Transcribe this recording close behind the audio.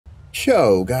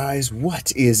Yo guys,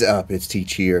 what is up? It's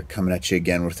Teach here, coming at you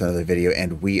again with another video,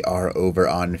 and we are over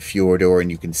on FJORDUR,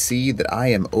 and you can see that I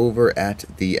am over at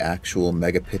the actual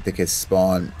Megapithicus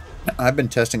spawn. I've been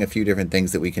testing a few different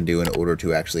things that we can do in order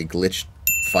to actually glitch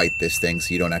fight this thing,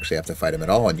 so you don't actually have to fight him at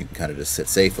all, and you can kind of just sit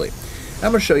safely.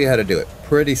 I'm going to show you how to do it.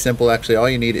 Pretty simple, actually. All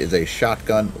you need is a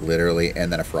shotgun, literally,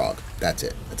 and then a frog. That's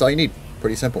it. That's all you need.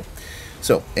 Pretty simple.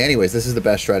 So, anyways, this is the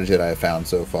best strategy that I have found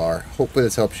so far. Hopefully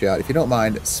this helps you out. If you don't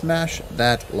mind, smash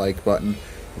that like button,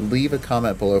 leave a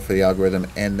comment below for the algorithm,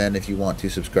 and then if you want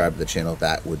to subscribe to the channel,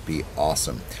 that would be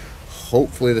awesome.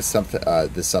 Hopefully this helps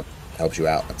you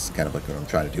out. That's kind of like what I'm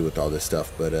trying to do with all this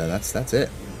stuff, but that's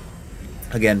it.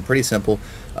 Again, pretty simple.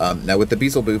 Now with the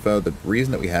Beezle Bufo, the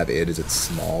reason that we have it is it's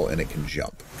small and it can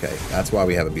jump. Okay, that's why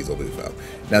we have a Beezle Bufo.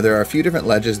 Now there are a few different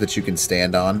ledges that you can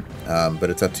stand on, but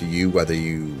it's up to you whether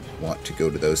you want to go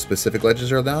to those specific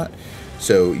ledges or not.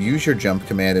 So use your jump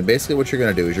command, and basically what you're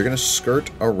going to do is you're going to skirt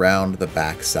around the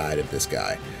back side of this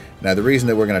guy. Now the reason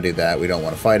that we're going to do that, we don't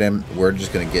want to fight him. We're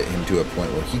just going to get him to a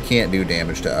point where he can't do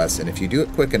damage to us, and if you do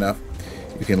it quick enough,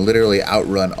 you can literally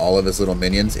outrun all of his little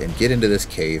minions and get into this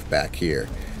cave back here.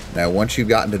 Now, once you've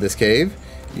gotten to this cave,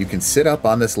 you can sit up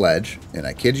on this ledge, and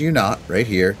I kid you not, right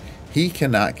here, he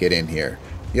cannot get in here.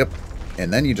 Yep.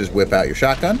 And then you just whip out your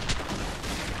shotgun,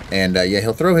 and yeah,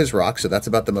 he'll throw his rock, so that's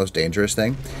about the most dangerous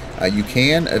thing. You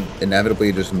can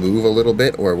inevitably just move a little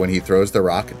bit, or when he throws the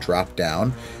rock, drop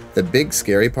down. The big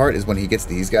scary part is when he gets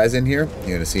these guys in here, you're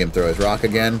going to see him throw his rock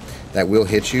again. That will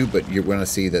hit you, but you're going to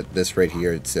see that this right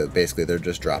here, it's basically they're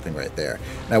just dropping right there.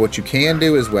 Now what you can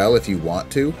do as well if you want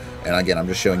to, and again I'm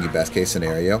just showing you best case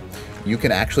scenario, you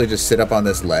can actually just sit up on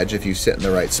this ledge if you sit in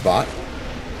the right spot.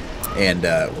 And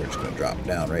we're just going to drop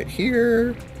down right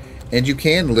here. And you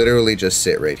can literally just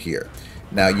sit right here.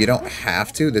 Now, you don't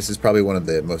have to. This is probably one of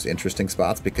the most interesting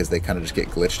spots because they kind of just get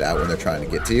glitched out when they're trying to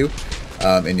get to you.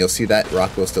 And you'll see that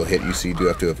rock will still hit you, so you do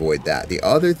have to avoid that. The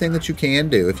other thing that you can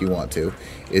do, if you want to,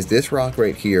 is this rock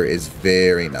right here is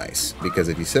very nice. Because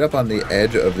if you sit up on the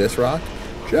edge of this rock,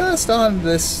 just on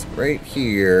this right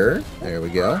here, there we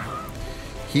go,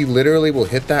 he literally will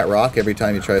hit that rock every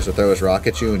time he tries to throw his rock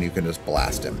at you, and you can just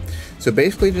blast him. So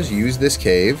basically just use this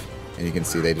cave, and you can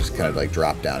see they just kind of like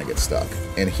drop down and get stuck.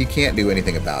 And he can't do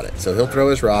anything about it. So he'll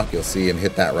throw his rock, you'll see him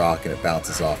hit that rock, and it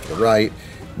bounces off to the right.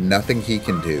 Nothing he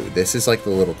can do. This is like the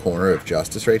little corner of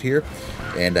justice right here,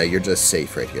 and you're just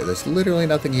safe right here. There's literally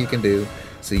nothing he can do,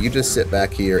 so you just sit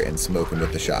back here and smoke him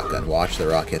with the shotgun. Watch the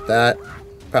rock hit that,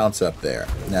 bounce up there.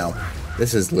 Now,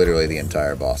 this is literally the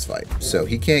entire boss fight. So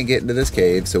he can't get into this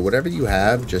cave, so whatever you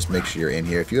have, just make sure you're in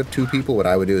here. If you have two people, what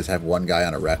I would do is have one guy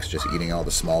on a Rex just eating all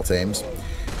the small tames,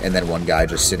 and then one guy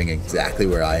just sitting exactly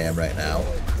where I am right now,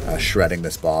 shredding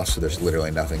this boss, so there's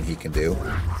literally nothing he can do.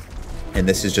 And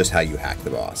this is just how you hack the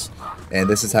boss. And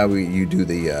this is how you do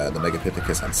the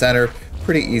Megapithicus on center.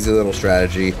 Pretty easy little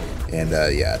strategy, and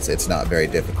yeah, it's not very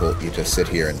difficult. You just sit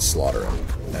here and slaughter him.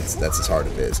 That's as hard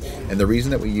as it is. And the reason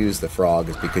that we use the frog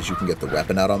is because you can get the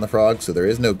weapon out on the frog, so there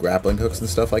is no grappling hooks and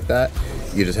stuff like that.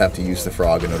 You just have to use the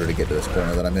frog in order to get to this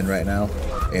corner that I'm in right now,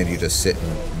 and you just sit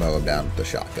and mow him down with the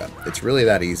shotgun. It's really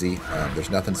that easy. There's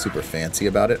nothing super fancy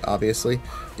about it, obviously.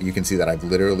 You can see that I've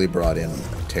literally brought in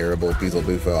a terrible Beezle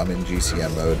Bufo. I'm in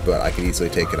GCM mode, but I could easily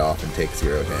take it off and take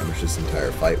 0 damage this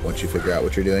entire fight once you figure out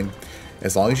what you're doing.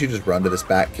 As long as you just run to this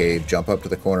back cave, jump up to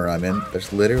the corner I'm in,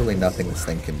 there's literally nothing this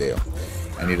thing can do.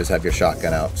 And you just have your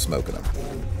shotgun out, smoking them.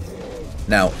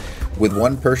 Now, with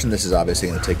one person, this is obviously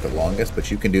going to take the longest,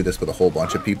 but you can do this with a whole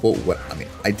bunch of people.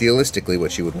 Idealistically,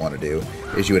 what you would want to do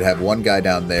is you would have one guy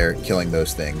down there killing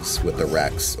those things with a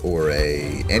Rex or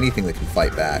anything that can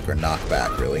fight back or knock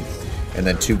back, really. And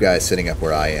then two guys sitting up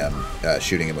where I am,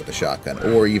 shooting him with a shotgun,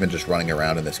 or even just running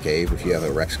around in this cave if you have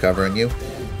a Rex covering you.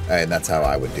 And that's how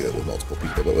I would do it with multiple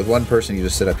people. But with one person, you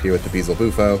just sit up here with the Beezle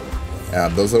Bufo.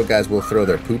 Those little guys will throw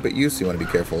their poop at you, so you want to be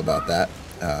careful about that.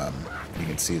 You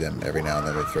can see them every now and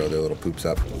then, they throw their little poops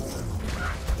up.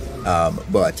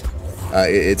 But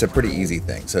it's a pretty easy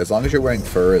thing. So as long as you're wearing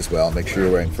fur as well, make sure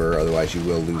you're wearing fur, otherwise you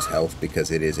will lose health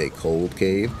because it is a cold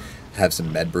cave. Have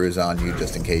some med brews on you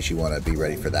just in case you want to be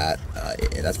ready for that.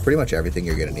 And that's pretty much everything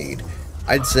you're going to need.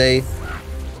 I'd say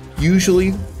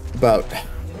usually about,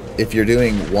 if you're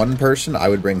doing one person, I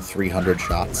would bring 300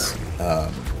 shots.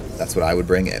 That's what I would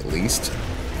bring at least.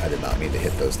 I did not mean to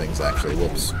hit those things actually,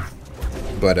 whoops.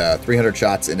 But 300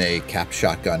 shots in a capped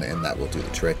shotgun, and that will do the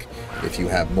trick. If you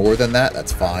have more than that,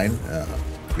 that's fine.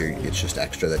 It's just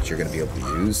extra that you're going to be able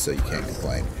to use, so you can't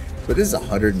complain. But this is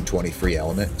 120 free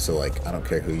element, so like I don't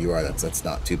care who you are, that's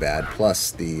not too bad.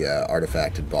 Plus the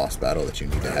artifacted boss battle that you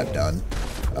need to have done.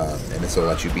 And this will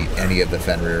let you beat any of the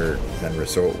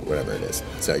Fenris or whatever it is.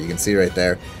 So you can see right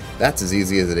there, that's as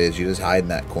easy as it is. You just hide in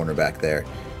that corner back there,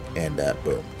 and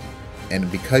boom.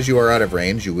 And because you are out of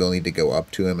range, you will need to go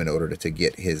up to him in order to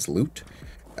get his loot.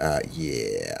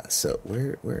 Yeah, so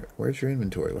where's your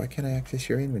inventory? Why can't I access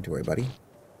your inventory, buddy?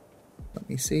 Let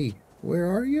me see. Where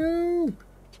are you?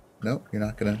 Nope, you're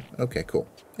not gonna... Okay, cool.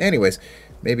 Anyways,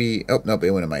 maybe... Oh, nope,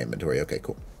 it went in my inventory. Okay,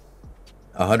 cool.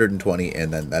 120,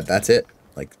 and then that's it.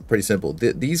 Like, pretty simple.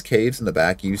 These caves in the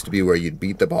back used to be where you'd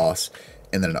beat the boss,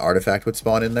 and then an artifact would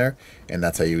spawn in there, and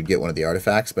that's how you would get one of the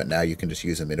artifacts, but now you can just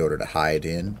use them in order to hide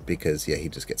in, because, yeah, he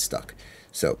just gets stuck.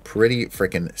 So, pretty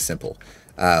freaking simple.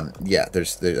 Yeah,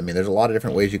 there's a lot of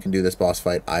different ways you can do this boss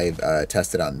fight. I've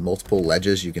tested on multiple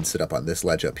ledges. You can sit up on this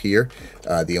ledge up here.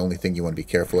 The only thing you want to be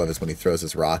careful of is when he throws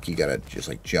his rock, you gotta just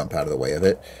like jump out of the way of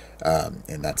it.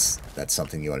 And that's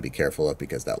something you want to be careful of,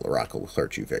 because that rock will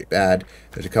hurt you very bad.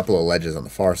 There's a couple of ledges on the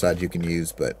far side you can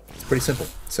use, but it's pretty simple.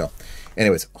 So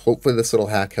anyways, hopefully this little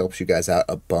hack helps you guys out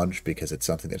a bunch, because it's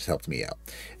something that's helped me out.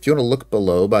 If you want to look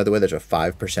below, by the way, there's a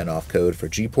 5% off code for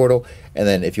G-Portal. And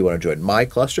then if you want to join my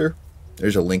cluster,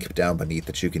 there's a link down beneath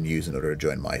that you can use in order to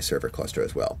join my server cluster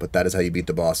as well. But that is how you beat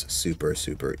the boss super,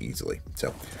 super easily.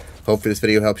 So hopefully this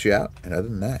video helps you out. And other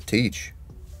than that, teach.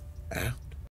 Ow.